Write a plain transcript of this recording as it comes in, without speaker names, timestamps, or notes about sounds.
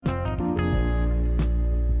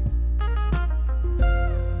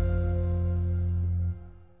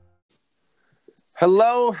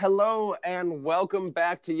Hello, and welcome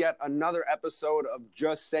back to yet another episode of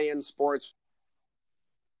Just Saying Sports.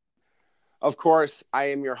 Of course,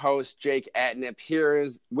 I am your host, Jake Atnip. Here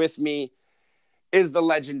is with me is the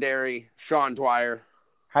legendary Sean Dwyer.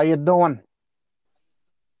 How you doing?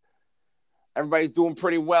 Everybody's doing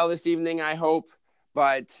pretty well this evening, I hope.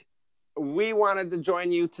 But we wanted to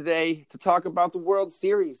join you today to talk about the World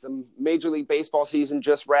Series. The Major League Baseball season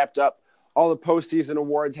just wrapped up. All the postseason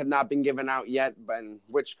awards have not been given out yet, but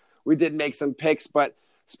which we did make some picks. But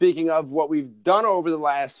speaking of what we've done over the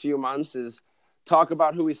last few months is talk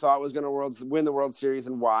about who we thought was going to win the World Series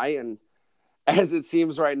and why. And as it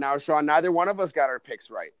seems right now, Sean, neither one of us got our picks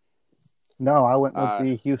right. No, I went with Uh,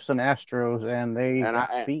 the Houston Astros, and they and got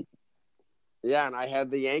I, beat. Yeah, and I had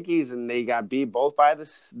the Yankees, and they got beat both by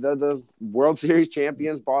the World Series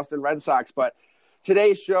champions, Boston Red Sox. But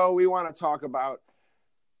today's show, we want to talk about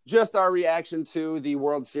just our reaction to the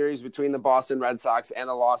World Series between the Boston Red Sox and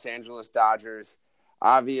the Los Angeles Dodgers.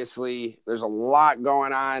 Obviously, there's a lot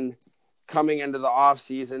going on coming into the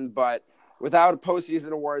offseason, but without postseason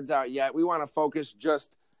awards out yet, we want to focus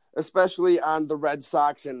just especially on the Red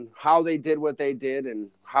Sox and how they did what they did and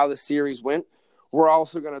how the series went. We're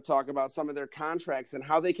also going to talk about some of their contracts and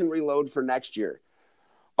how they can reload for next year.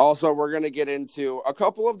 Also, we're going to get into a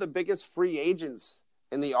couple of the biggest free agents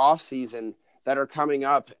in the offseason that are coming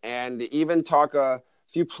up and even talk a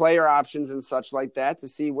few player options and such like that to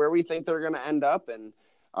see where we think they're going to end up and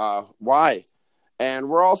why. And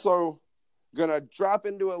we're also going to drop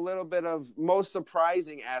into a little bit of most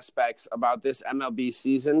surprising aspects about this MLB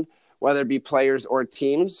season, whether it be players or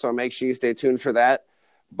teams. So make sure you stay tuned for that.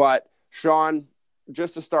 But Sean,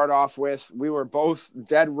 just to start off with, we were both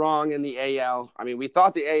dead wrong in the AL. I mean, we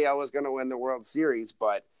thought the AL was going to win the World Series,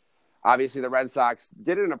 but obviously the Red Sox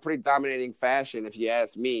did it in a pretty dominating fashion, if you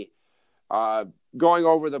ask me. Going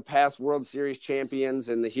over the past World Series champions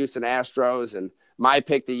and the Houston Astros and my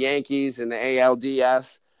pick, the Yankees and the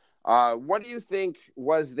ALDS, what do you think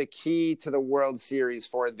was the key to the World Series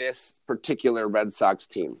for this particular Red Sox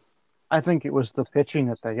team? I think it was the pitching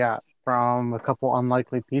that they got from a couple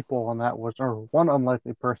unlikely people, and that was, or one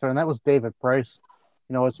unlikely person, and that was David Price.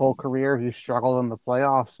 His whole career, he struggled in the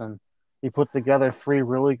playoffs, and he put together three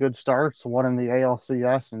really good starts, one in the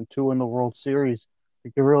ALCS and two in the World Series.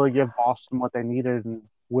 He could really give Boston what they needed and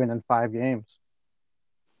win in 5 games.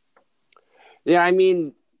 Yeah, I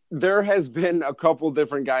mean, there has been a couple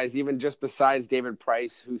different guys, even just besides David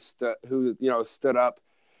Price, who stood up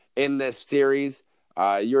in this series.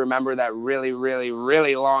 You remember that really, really,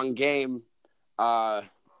 really long game.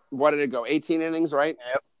 What did it go? 18 innings, right?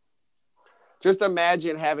 Yep. Just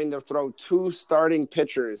imagine having to throw two starting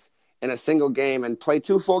pitchers in a single game and play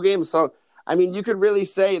two full games. So, I mean, you could really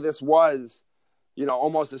say this was,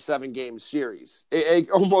 almost a 7-game series. It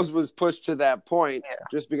almost was pushed to that point Yeah.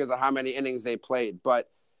 just because of how many innings they played. But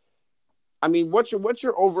I mean, what's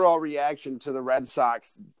your overall reaction to the Red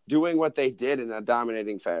Sox doing what they did in a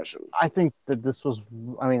dominating fashion? I think that this was,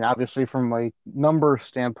 I mean, obviously from a number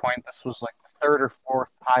standpoint, this was like the third or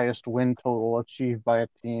fourth highest win total achieved by a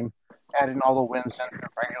team, adding all the wins into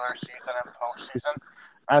regular season and postseason.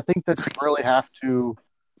 I think that you really have to,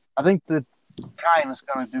 I think that time is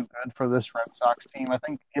going to do good for this Red Sox team. I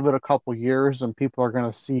think give it a couple years and people are going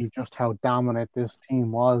to see just how dominant this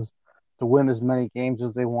team was to win as many games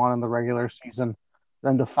as they want in the regular season,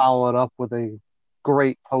 then to follow it up with a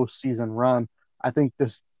great postseason run. I think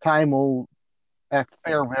this time will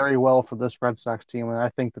fare very well for this Red Sox team, and I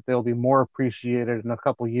think that they'll be more appreciated in a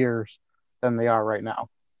couple years than they are right now.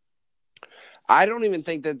 I don't even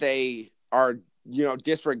think that they are,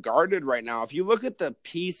 disregarded right now. If you look at the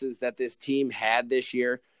pieces that this team had this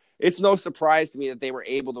year, it's no surprise to me that they were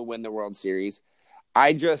able to win the World Series.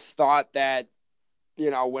 I just thought that,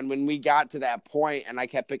 when we got to that point and I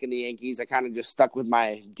kept picking the Yankees, I kind of just stuck with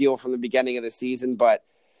my deal from the beginning of the season. But,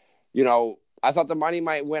 I thought the money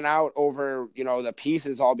might win out over, the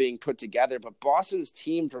pieces all being put together. But Boston's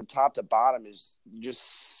team from top to bottom is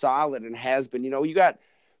just solid and has been. You got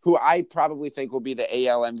who I probably think will be the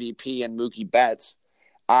AL MVP and Mookie Betts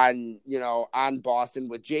on Boston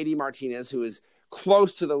with JD Martinez, who is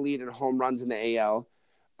close to the lead in home runs in the AL,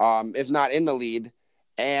 if not in the lead.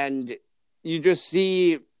 And you just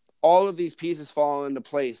see all of these pieces fall into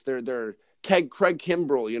place. They're Craig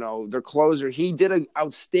Kimbrell, their closer. He did an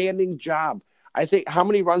outstanding job. I think, how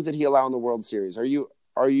many runs did he allow in the World Series?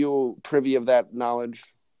 Are you privy of that knowledge?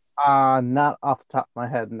 Not off the top of my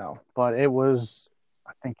head, no, but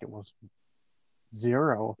I think it was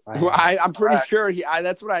zero. If I Well, have I'm pretty correct. sure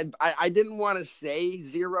that's what I didn't want to say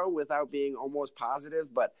zero without being almost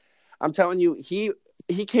positive, but I'm telling you,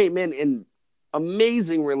 he came in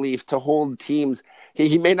amazing relief to hold teams.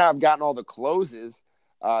 He may not have gotten all the closes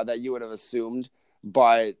that you would have assumed,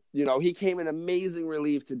 but he came in amazing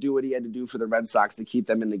relief to do what he had to do for the Red Sox to keep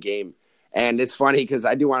them in the game. And it's funny because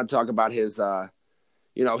I do want to talk about his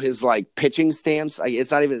his like pitching stance.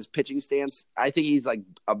 It's not even his pitching stance. I think he's like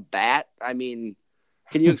a bat. I mean,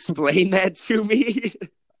 can you explain that to me?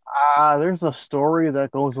 There's a story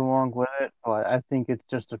that goes along with it, but I think it's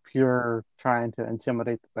just a pure trying to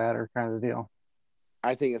intimidate the batter kind of deal.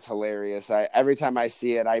 I think it's hilarious. Every time I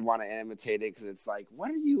see it, I want to imitate it because it's like, what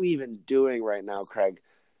are you even doing right now, Craig?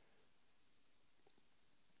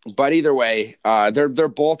 But either way, their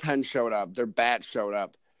bullpen showed up, their bat showed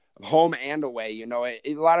up, home and away.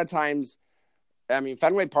 A lot of times, I mean,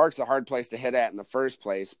 Fenway Park's a hard place to hit at in the first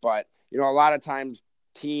place, but a lot of times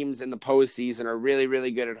teams in the postseason are really,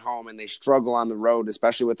 really good at home and they struggle on the road,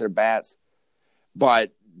 especially with their bats.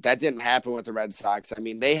 But that didn't happen with the Red Sox. I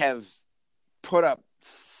mean, they have put up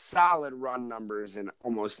solid run numbers in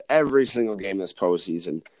almost every single game this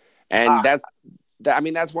postseason, and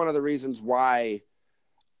that's one of the reasons why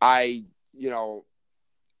I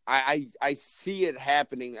see it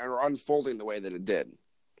happening or unfolding the way that it did.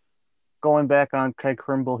 Going back on Craig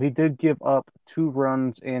Kimbrel, he did give up 2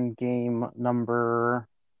 runs in game number,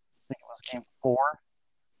 I think it was game 4.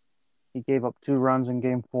 He gave up 2 runs in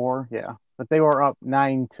game 4, yeah. But they were up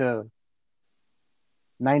 9-4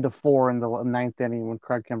 in the ninth inning when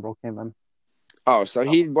Craig Kimbrel came in. Oh, so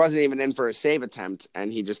he wasn't even in for a save attempt,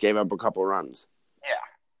 and he just gave up a couple runs. Yeah.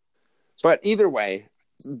 But either way,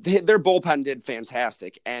 their bullpen did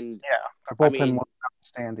fantastic. And yeah, their bullpen was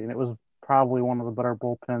outstanding. It was probably one of the better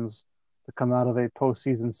bullpens to come out of a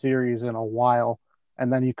postseason series in a while.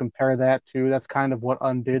 And then you compare that to, that's kind of what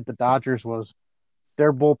undid the Dodgers was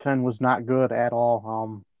their bullpen was not good at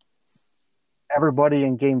all. Everybody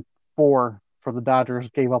in game 4 for the Dodgers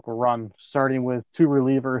gave up a run, starting with 2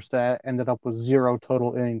 relievers that ended up with 0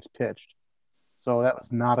 total innings pitched. So that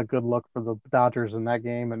was not a good look for the Dodgers in that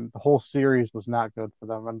game, and the whole series was not good for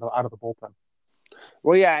them out of the bullpen.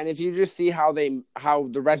 Well, yeah, and if you just see how the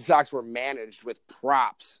Red Sox were managed with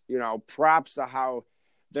props to how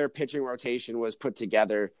their pitching rotation was put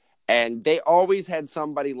together, and they always had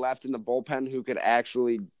somebody left in the bullpen who could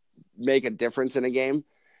actually make a difference in a game.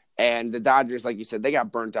 And the Dodgers, like you said, they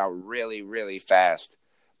got burnt out really, really fast.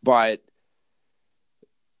 But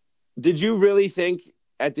did you really think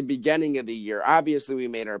at the beginning of the year, obviously we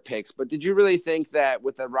made our picks, but did you really think that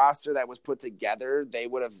with the roster that was put together, they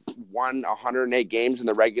would have won 108 games in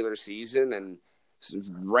the regular season and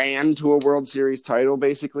ran to a World Series title,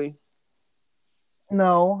 basically?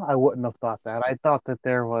 No, I wouldn't have thought that. I thought that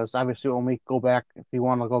there was, obviously, when we go back, if you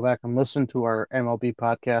want to go back and listen to our MLB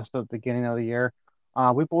podcast at the beginning of the year,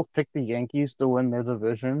 we both picked the Yankees to win their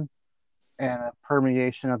division and a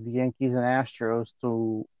permeation of the Yankees and Astros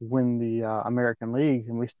to win the American League,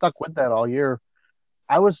 and we stuck with that all year.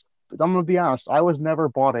 I'm going to be honest, I was never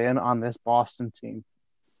bought in on this Boston team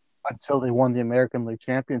until they won the American League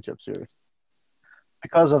Championship Series.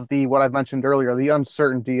 Because of what I mentioned earlier, the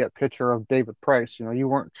uncertainty at pitcher of David Price. You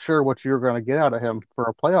weren't sure what you were going to get out of him for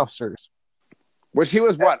a playoff series. Which he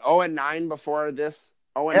was, 0-9 before this?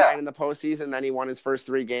 0-9 in the postseason, then he won his first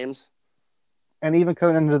 3 games? And even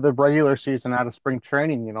coming into the regular season out of spring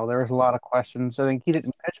training, there was a lot of questions. I think he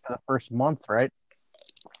didn't pitch for the first month, right?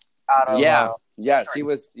 Yes, he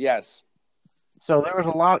was, yes. So there was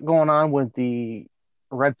a lot going on with the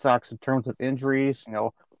Red Sox in terms of injuries.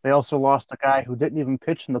 They also lost a guy who didn't even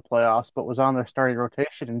pitch in the playoffs, but was on their starting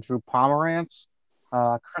rotation, in Drew Pomeranz.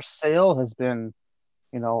 Chris Sale has been,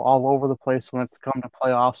 all over the place when it's come to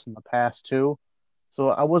playoffs in the past too. So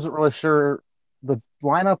I wasn't really sure. The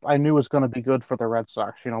lineup I knew was going to be good for the Red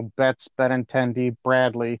Sox. Betts, Benintendi,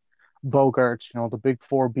 Bradley, Bogaerts, the big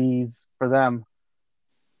 4 Bs for them.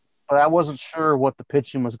 But I wasn't sure what the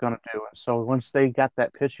pitching was going to do. And so once they got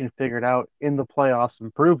that pitching figured out in the playoffs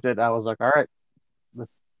and proved it, I was like, all right, the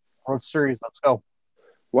World Series, let's go.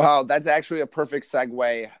 Well, that's actually a perfect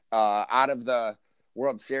segue out of the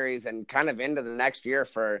World Series and kind of into the next year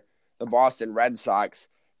for the Boston Red Sox.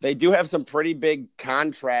 They do have some pretty big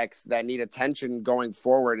contracts that need attention going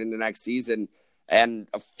forward in the next season. And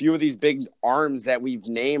a few of these big arms that we've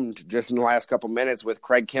named just in the last couple minutes with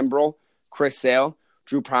Craig Kimbrel, Chris Sale,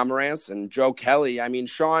 Drew Pomeranz, and Joe Kelly. I mean,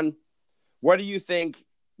 Sean, what do you think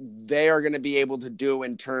they are going to be able to do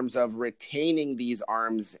in terms of retaining these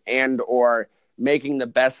arms and or making the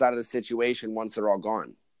best out of the situation once they're all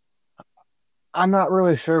gone? I'm not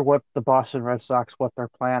really sure what the Boston Red Sox, what their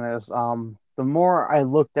plan is. The more I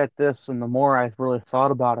looked at this and the more I really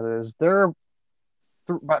thought about it is they're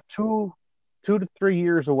about 2 to 3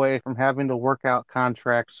 years away from having to work out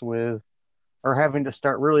contracts with are having to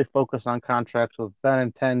start really focus on contracts with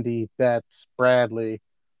Benintendi, Betts, Bradley,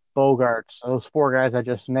 Bogarts, those four guys I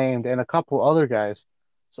just named, and a couple other guys.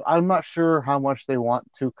 So I'm not sure how much they want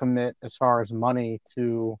to commit as far as money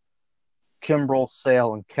to Kimbrel,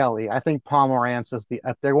 Sale, and Kelly. I think Pomerantz is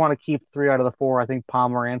if they want to keep three out of the four, I think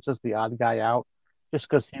Pomerantz is the odd guy out just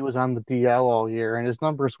because he was on the DL all year and his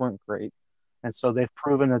numbers weren't great. And so they've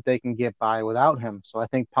proven that they can get by without him. So I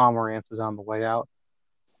think Pomerantz is on the way out.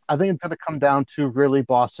 I think it's going to come down to really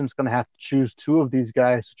Boston's going to have to choose two of these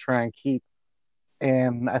guys to try and keep.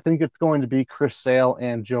 And I think it's going to be Chris Sale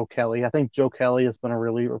and Joe Kelly. I think Joe Kelly has been a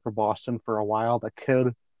reliever for Boston for a while that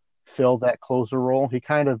could fill that closer role. He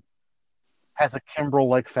kind of has a Kimbrel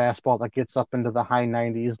like fastball that gets up into the high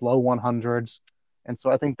 90s, low 100s. And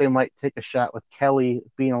so I think they might take a shot with Kelly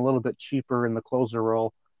being a little bit cheaper in the closer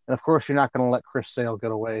role. And of course, you're not going to let Chris Sale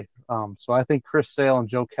get away. So I think Chris Sale and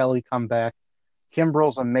Joe Kelly come back.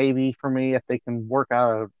 Kimbrel's a maybe for me if they can work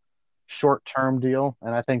out a short-term deal.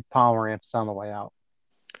 And I think Pomerantz is on the way out.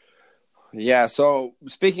 Yeah, so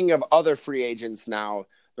speaking of other free agents now,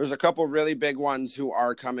 there's a couple really big ones who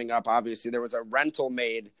are coming up. Obviously, there was a rental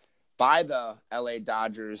made by the LA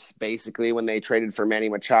Dodgers, basically, when they traded for Manny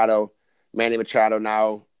Machado. Manny Machado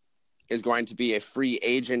now is going to be a free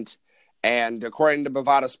agent. And according to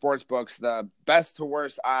Bovada Sportsbooks, the best to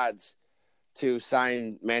worst odds to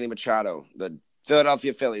sign Manny Machado, the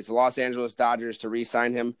Philadelphia Phillies, the Los Angeles Dodgers to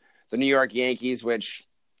re-sign him, the New York Yankees, which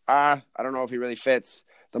I don't know if he really fits,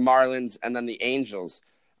 the Marlins, and then the Angels.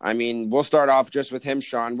 I mean, we'll start off just with him,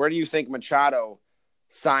 Sean. Where do you think Machado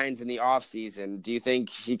signs in the offseason? Do you think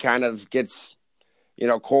he kind of gets,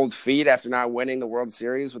 cold feet after not winning the World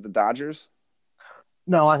Series with the Dodgers?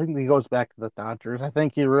 No, I think he goes back to the Dodgers. I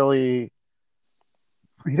think he didn't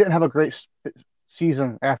have a great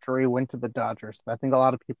season after he went to the Dodgers. I think a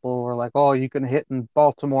lot of people were like, "Oh, you can hit in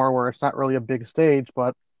Baltimore where it's not really a big stage,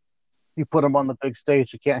 but you put him on the big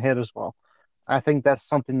stage, you can't hit as well." I think that's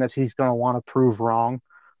something that he's going to want to prove wrong.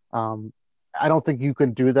 I don't think you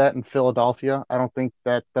can do that in Philadelphia. I don't think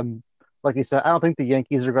that like you said, I don't think the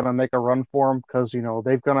Yankees are going to make a run for him because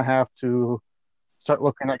they're going to have to start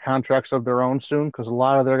looking at contracts of their own soon because a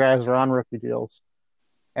lot of their guys are on rookie deals.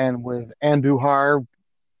 And with Andujar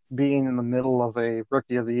being in the middle of a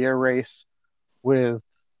rookie of the year race, with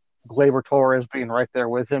Gleyber Torres being right there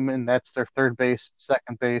with him, and that's their third base,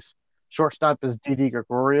 second base. Shortstop is Didi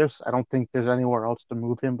Gregorius. I don't think there's anywhere else to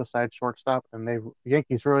move him besides shortstop, and the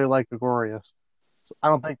Yankees really like Gregorius. So I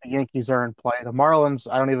don't think the Yankees are in play. The Marlins,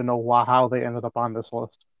 I don't even know how they ended up on this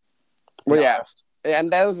list. Well, yeah.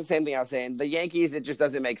 And that was the same thing I was saying. The Yankees, it just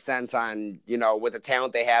doesn't make sense on, with the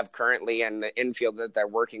talent they have currently and the infield that they're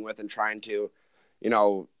working with and trying to,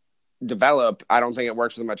 develop. I don't think it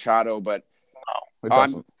works with Machado, but no, it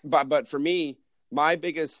doesn't. But for me, my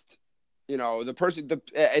biggest,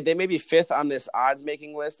 they may be fifth on this odds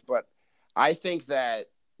making list, but I think that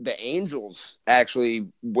the Angels actually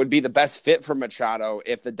would be the best fit for Machado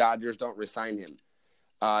if the Dodgers don't resign him.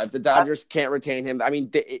 If the Dodgers can't retain him, I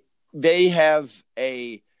mean, they have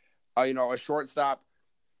a shortstop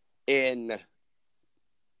in.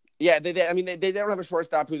 Yeah, they don't have a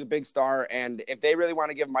shortstop who's a big star, and if they really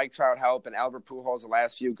want to give Mike Trout help and Albert Pujols the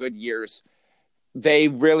last few good years, they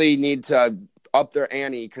really need to up their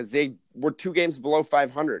ante because they were 2 games below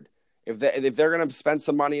 500. If they're going to spend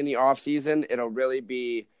some money in the offseason, it'll really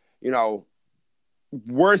be,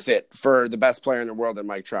 worth it for the best player in the world, in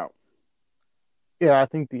Mike Trout. Yeah, I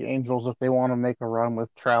think the Angels, if they want to make a run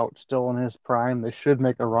with Trout still in his prime, they should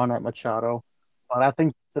make a run at Machado. But I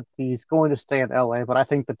think that he's going to stay in LA, but I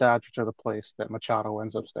think the Dodgers are the place that Machado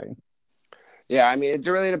ends up staying. Yeah, I mean, it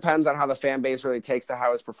really depends on how the fan base really takes to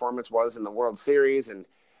how his performance was in the World Series and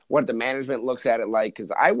what the management looks at it like.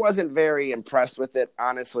 Because I wasn't very impressed with it,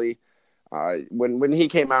 honestly. When he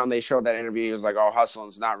came out and they showed that interview, he was like, "Oh,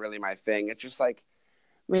 hustling's not really my thing." It's just like,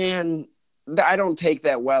 man, I don't take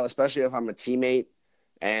that well, especially if I'm a teammate.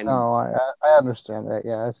 And no, I understand that.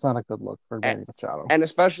 Yeah, it's not a good look for Manny Machado. And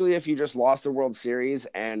especially if you just lost the World Series,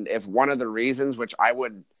 and if one of the reasons, which I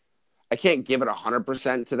can't give it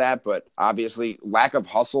 100% to that, but obviously lack of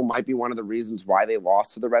hustle might be one of the reasons why they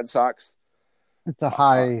lost to the Red Sox. It's a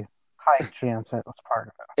high chance that was part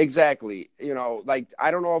of it. Exactly.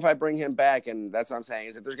 I don't know if I bring him back, and that's what I'm saying,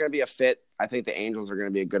 is if there's going to be a fit, I think the Angels are going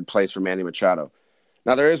to be a good place for Manny Machado.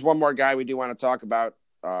 Now, there is one more guy we do want to talk about.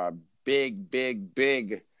 Big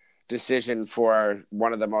decision for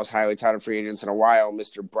one of the most highly touted free agents in a while,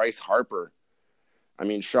 Mr. Bryce Harper. I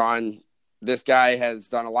mean, Sean, this guy has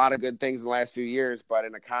done a lot of good things in the last few years, but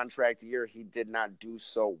in a contract year, he did not do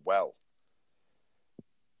so well.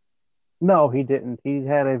 No, he didn't. He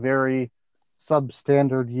had a very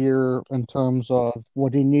substandard year in terms of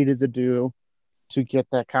what he needed to do to get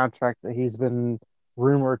that contract that he's been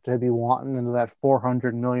rumored to be wanting into that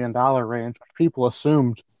 $400 million range, which people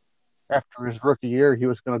assumed after his rookie year he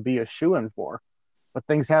was going to be a shoo-in for. But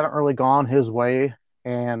things haven't really gone his way,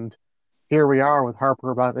 and here we are with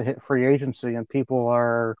Harper about to hit free agency, and people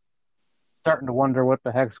are starting to wonder what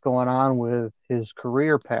the heck's going on with his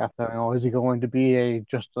career path. Is he going to be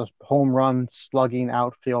just a home run slugging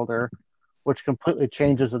outfielder, which completely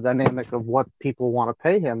changes the dynamic of what people want to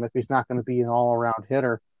pay him if he's not going to be an all around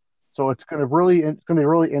hitter. So it's going to be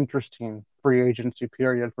really interesting free agency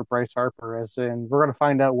period for Bryce Harper, as in we're going to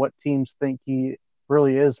find out what teams think he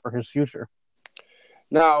really is for his future.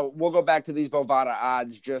 Now, we'll go back to these Bovada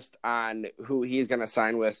odds just on who he's going to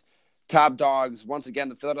sign with. Top dogs, once again,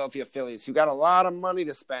 the Philadelphia Phillies, who got a lot of money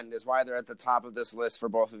to spend, is why they're at the top of this list for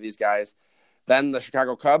both of these guys. Then the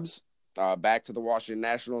Chicago Cubs, back to the Washington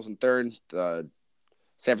Nationals in third, the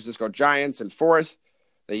San Francisco Giants in fourth,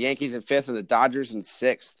 the Yankees in fifth, and the Dodgers in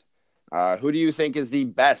sixth. Who do you think is the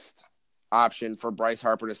best option for Bryce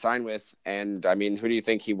Harper to sign with? And, who do you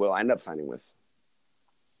think he will end up signing with?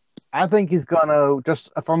 I think he's going to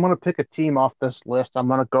if I'm going to pick a team off this list, I'm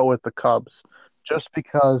going to go with the Cubs, just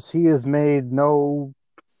because he has made no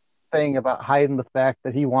thing about hiding the fact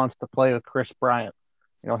that he wants to play with Kris Bryant.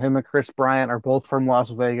 Him and Kris Bryant are both from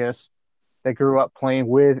Las Vegas. They grew up playing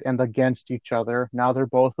with and against each other. Now they're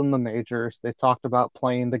both in the majors. They talked about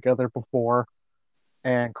playing together before.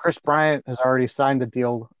 And Kris Bryant has already signed a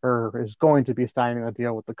deal, or is going to be signing a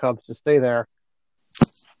deal with the Cubs to stay there.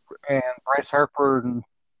 And Bryce Harper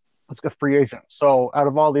is a free agent. So out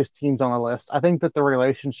of all these teams on the list, I think that the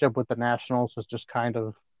relationship with the Nationals has just kind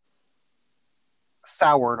of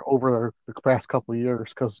soured over the past couple of years,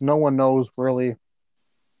 because no one knows really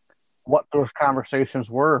what those conversations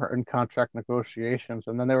were in contract negotiations.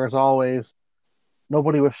 And then there was always,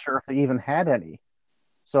 nobody was sure if they even had any.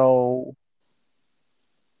 So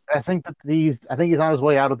I think he's on his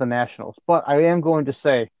way out of the Nationals. But I am going to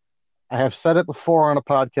say, I have said it before on a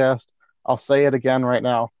podcast, I'll say it again right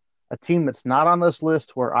now. A team that's not on this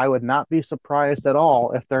list, where I would not be surprised at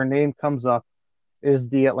all if their name comes up, is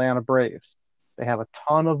the Atlanta Braves. They have a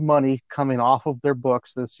ton of money coming off of their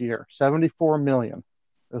books this year. $74 million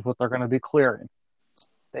is what they're going to be clearing.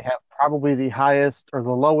 They have probably the highest or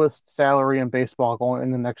the lowest salary in baseball going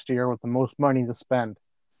into next year, with the most money to spend.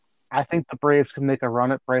 I think the Braves can make a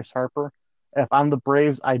run at Bryce Harper. If I'm the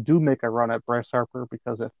Braves, I do make a run at Bryce Harper,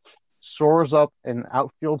 because it soars up an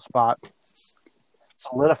outfield spot,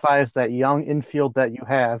 solidifies that young infield that you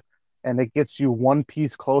have, and it gets you one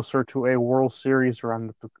piece closer to a World Series run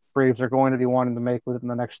that the Braves are going to be wanting to make within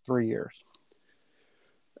the next 3 years.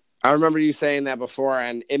 I remember you saying that before,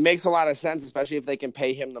 and it makes a lot of sense, especially if they can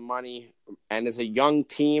pay him the money. And as a young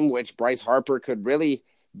team, which Bryce Harper could really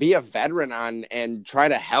be a veteran on and try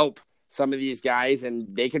to help some of these guys, and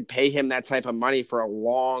they could pay him that type of money for a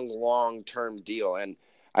long, long-term deal. And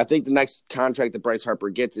I think the next contract that Bryce Harper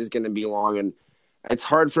gets is going to be long, and it's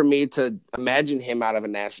hard for me to imagine him out of a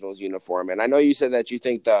Nationals uniform. And I know you said that you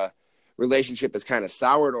think the relationship is kind of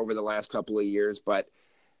soured over the last couple of years, but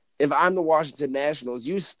if I'm the Washington Nationals,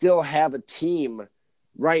 you still have a team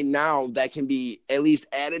right now that can be at least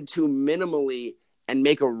added to minimally and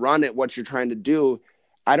make a run at what you're trying to do.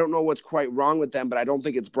 I don't know what's quite wrong with them, but I don't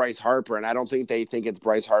think it's Bryce Harper, and I don't think they think it's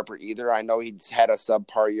Bryce Harper either. I know he's had a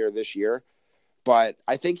subpar year this year, but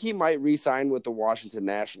I think he might re-sign with the Washington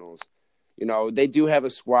Nationals. They do have a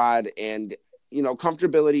squad, and,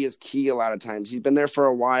 comfortability is key a lot of times. He's been there for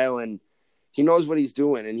a while, and he knows what he's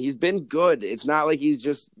doing, and he's been good. It's not like he's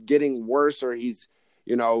just getting worse, or he's,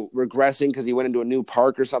 regressing because he went into a new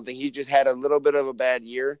park or something. He's just had a little bit of a bad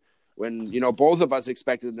year when, both of us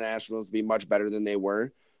expected the Nationals to be much better than they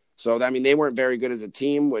were. So, they weren't very good as a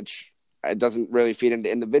team, which it doesn't really feed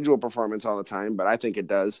into individual performance all the time, but I think it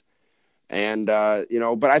does. And,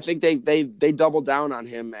 but I think they double down on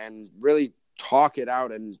him and really talk it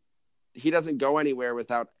out, and he doesn't go anywhere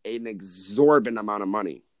without an exorbitant amount of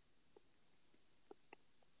money.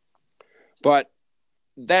 But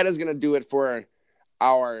that is going to do it for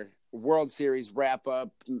our World Series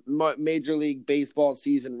wrap-up, Major League Baseball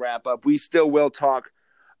season wrap-up. We still will talk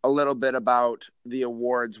a little bit about the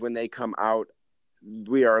awards when they come out.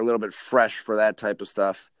 We are a little bit fresh for that type of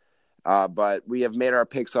stuff. But we have made our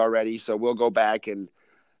picks already, so we'll go back and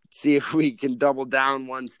see if we can double down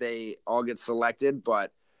once they all get selected.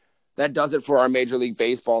 But that does it for our Major League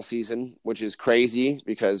Baseball season, which is crazy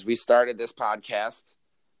because we started this podcast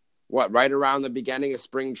right around the beginning of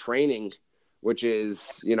spring training, which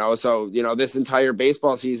is, this entire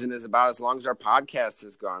baseball season is about as long as our podcast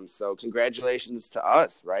has gone. So congratulations to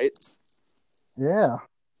us, right? Yeah.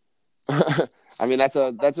 I mean, that's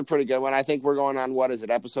a pretty good one. I think we're going on, what is it,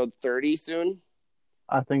 episode 30 soon?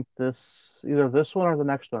 I think either this one or the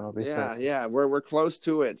next one will be Yeah, 30. yeah, we're close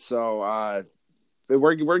to it. So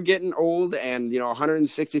we're getting old, and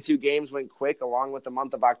 162 games went quick, along with the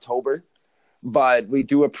month of October. But we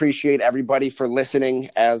do appreciate everybody for listening,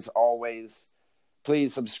 as always.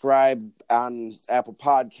 Please subscribe on Apple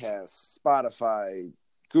Podcasts, Spotify,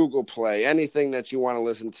 Google Play, anything that you want to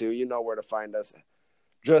listen to. You know where to find us.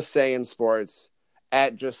 Just Saying Sports,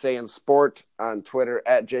 at Just Saying Sport on Twitter,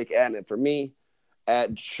 at Jake N. And for me,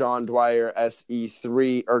 at Sean Dwyer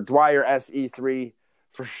SE3, or Dwyer SE3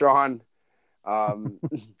 for Sean. Um,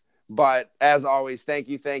 but as always, thank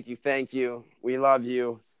you, thank you, thank you. We love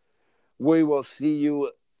you. We will see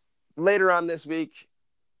you later on this week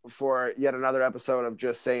for yet another episode of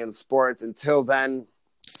Just Saying Sports. Until then,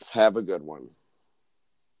 have a good one.